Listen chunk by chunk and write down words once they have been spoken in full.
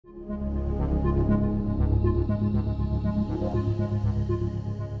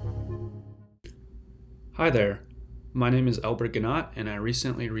Hi there, my name is Gnadt and I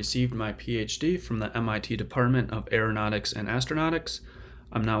recently received my PhD from the MIT Department of Aeronautics and Astronautics.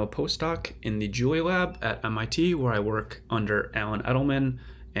 I'm now a postdoc in the Julia Lab at MIT where I work under Alan Edelman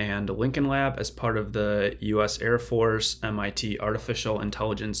and Lincoln Lab as part of the US Air Force MIT Artificial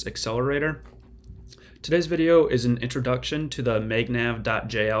Intelligence Accelerator. Today's video is an introduction to the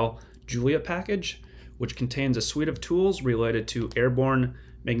MagNav.jl Julia package, which contains a suite of tools related to airborne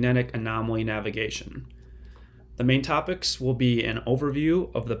magnetic anomaly navigation. The main topics will be an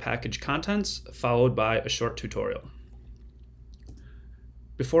overview of the package contents, followed by a short tutorial.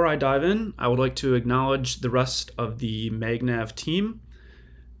 Before I dive in, I would like to acknowledge the rest of the MagNav team.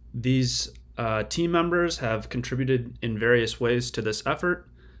 These team members have contributed in various ways to this effort,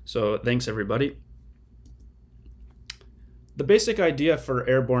 so thanks everybody. The basic idea for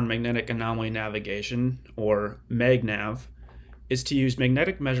airborne magnetic anomaly navigation, or MagNav, is to use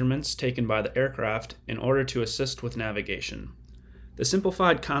magnetic measurements taken by the aircraft in order to assist with navigation. The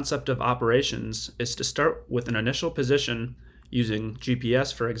simplified concept of operations is to start with an initial position using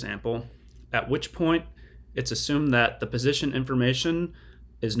GPS, for example, at which point it's assumed that the position information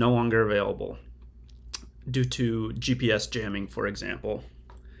is no longer available due to GPS jamming, for example.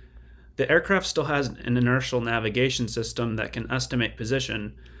 The aircraft still has an inertial navigation system that can estimate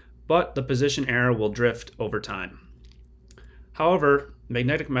position, but the position error will drift over time. However,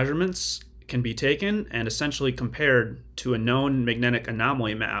 magnetic measurements can be taken and essentially compared to a known magnetic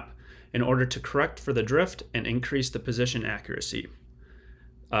anomaly map in order to correct for the drift and increase the position accuracy.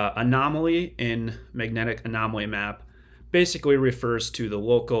 Anomaly in magnetic anomaly map basically refers to the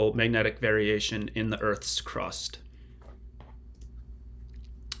local magnetic variation in the Earth's crust.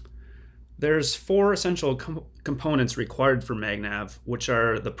 There's four essential components required for MagNav, which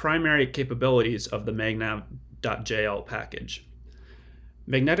are the primary capabilities of the MagNav.jl package.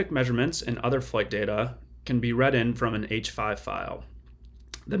 Magnetic measurements and other flight data can be read in from an H5 file.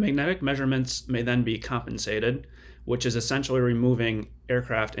 The magnetic measurements may then be compensated, which is essentially removing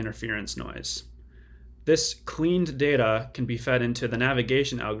aircraft interference noise. This cleaned data can be fed into the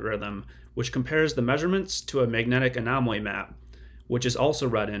navigation algorithm, which compares the measurements to a magnetic anomaly map, which is also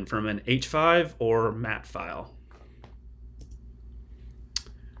read in from an H5 or MAT file.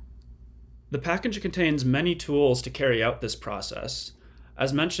 The package contains many tools to carry out this process.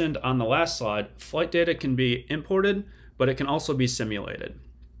 As mentioned on the last slide, flight data can be imported, but it can also be simulated.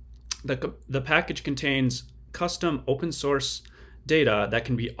 The package contains custom open source data that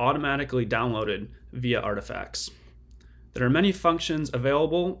can be automatically downloaded via artifacts. There are many functions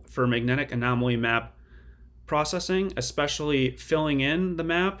available for magnetic anomaly map processing, especially filling in the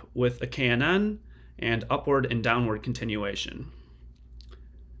map with a KNN and upward and downward continuation.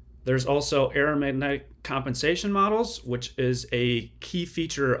 There's also aeromagnetic compensation models, which is a key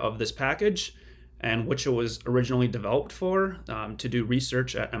feature of this package and which it was originally developed for to do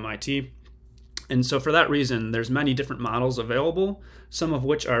research at MIT. And so for that reason, there's many different models available, some of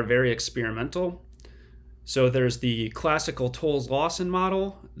which are very experimental. So there's the classical Toles-Lawson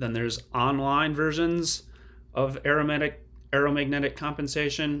model, then there's online versions of aeromagnetic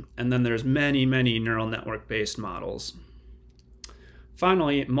compensation, and then there's many neural network-based models.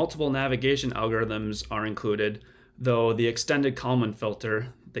 Finally, multiple navigation algorithms are included, though the extended Kalman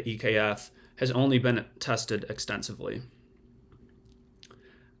filter, the EKF, has only been tested extensively.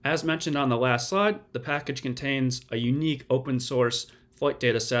 As mentioned on the last slide, the package contains a unique open source flight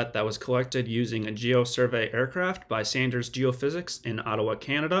data set that was collected using a geosurvey aircraft by Sanders Geophysics in Ottawa,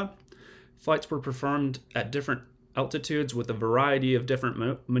 Canada. Flights were performed at different altitudes with a variety of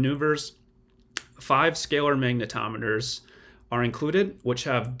different maneuvers. 5 scalar magnetometers are included, which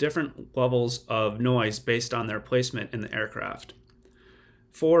have different levels of noise based on their placement in the aircraft.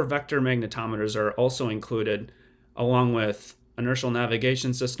 4 vector magnetometers are also included, along with inertial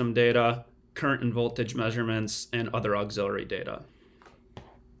navigation system data, current and voltage measurements, and other auxiliary data.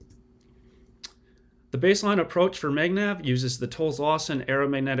 The baseline approach for MagNav uses the Toles-Lawson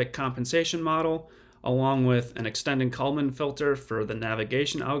aeromagnetic compensation model, along with an extended Kalman filter for the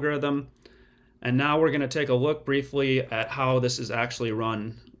navigation algorithm. And now we're going to take a look briefly at how this is actually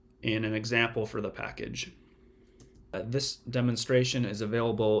run in an example for the package. This demonstration is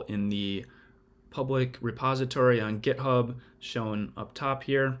available in the public repository on GitHub, shown up top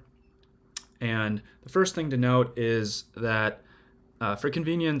here. And the first thing to note is that for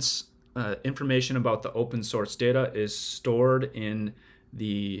convenience, information about the open source data is stored in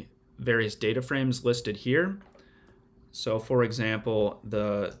the various data frames listed here. So for example,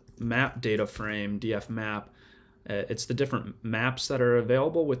 the map data frame, df map, it's the different maps that are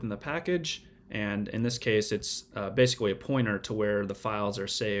available within the package, and in this case it's basically a pointer to where the files are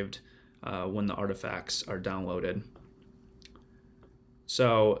saved when the artifacts are downloaded.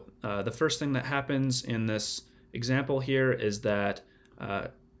 So the first thing that happens in this example here is that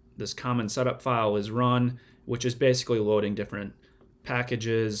this common setup file is run, which is basically loading different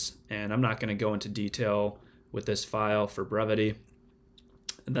packages, and I'm not going to go into detail with this file for brevity.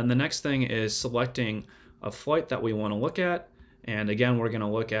 And then the next thing is selecting a flight that we want to look at, and again we're going to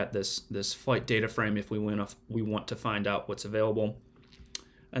look at this flight data frame if we want to find out what's available.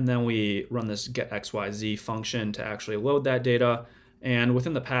 And then we run this getXYZ function to actually load that data, and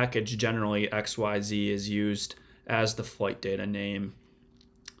within the package generally XYZ is used as the flight data name.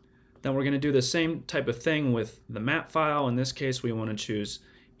 Then we're going to do the same type of thing with the map file. In this case we want to choose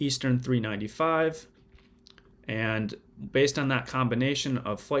Eastern 395, and based on that combination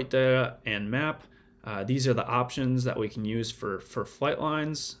of flight data and map, these are the options that we can use for flight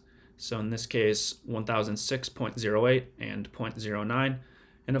lines. So in this case 1006.08 and 0.09,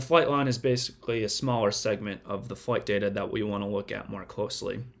 and a flight line is basically a smaller segment of the flight data that we want to look at more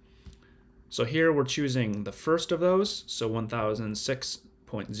closely. So here we're choosing the first of those, so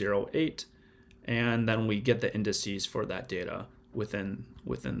 1006.08, and then we get the indices for that data within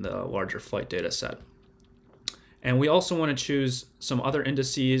the larger flight data set. And we also want to choose some other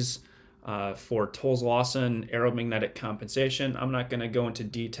indices for Toles-Lawson aeromagnetic compensation. I'm not going to go into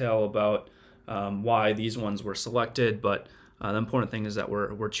detail about why these ones were selected, but the important thing is that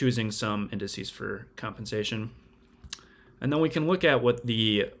we're choosing some indices for compensation. And then we can look at what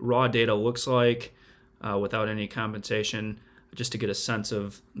the raw data looks like without any compensation, just to get a sense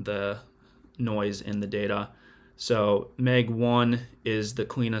of the noise in the data. So Mag1 is the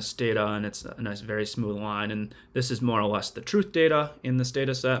cleanest data, and it's a nice, very smooth line, and this is more or less the truth data in this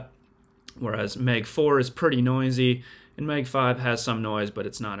data set, whereas Mag4 is pretty noisy, and Mag5 has some noise, but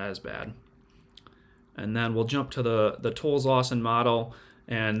it's not as bad. And then we'll jump to the Toles-Lawson model,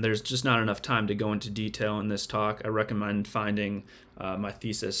 and there's just not enough time to go into detail in this talk. I recommend finding my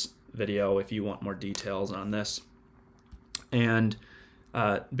thesis video if you want more details on this. And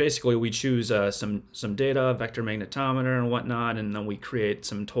basically we choose some data, vector magnetometer and whatnot, and then we create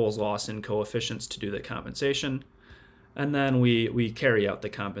some Toles-Lawson coefficients to do the compensation. And then we carry out the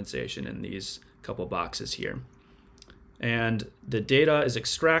compensation in these couple boxes here. And the data is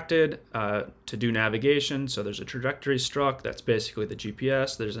extracted to do navigation. So there's a trajectory struct, that's basically the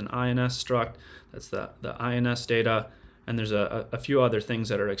GPS. There's an INS struct, that's the INS data. And there's a few other things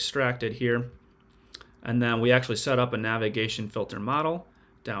that are extracted here. And then we actually set up a navigation filter model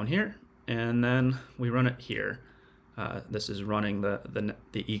down here, and then we run it here. This is running the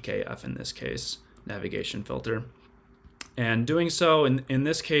EKF in this case, navigation filter. And doing so in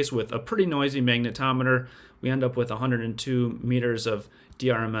this case with a pretty noisy magnetometer, we end up with 102 meters of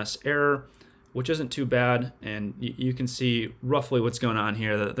DRMS error, which isn't too bad, and you can see roughly what's going on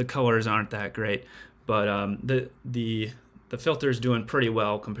here. The colors aren't that great, but the filter is doing pretty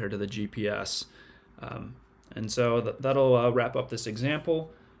well compared to the GPS. And so that'll wrap up this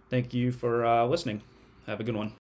example. Thank you for listening. Have a good one.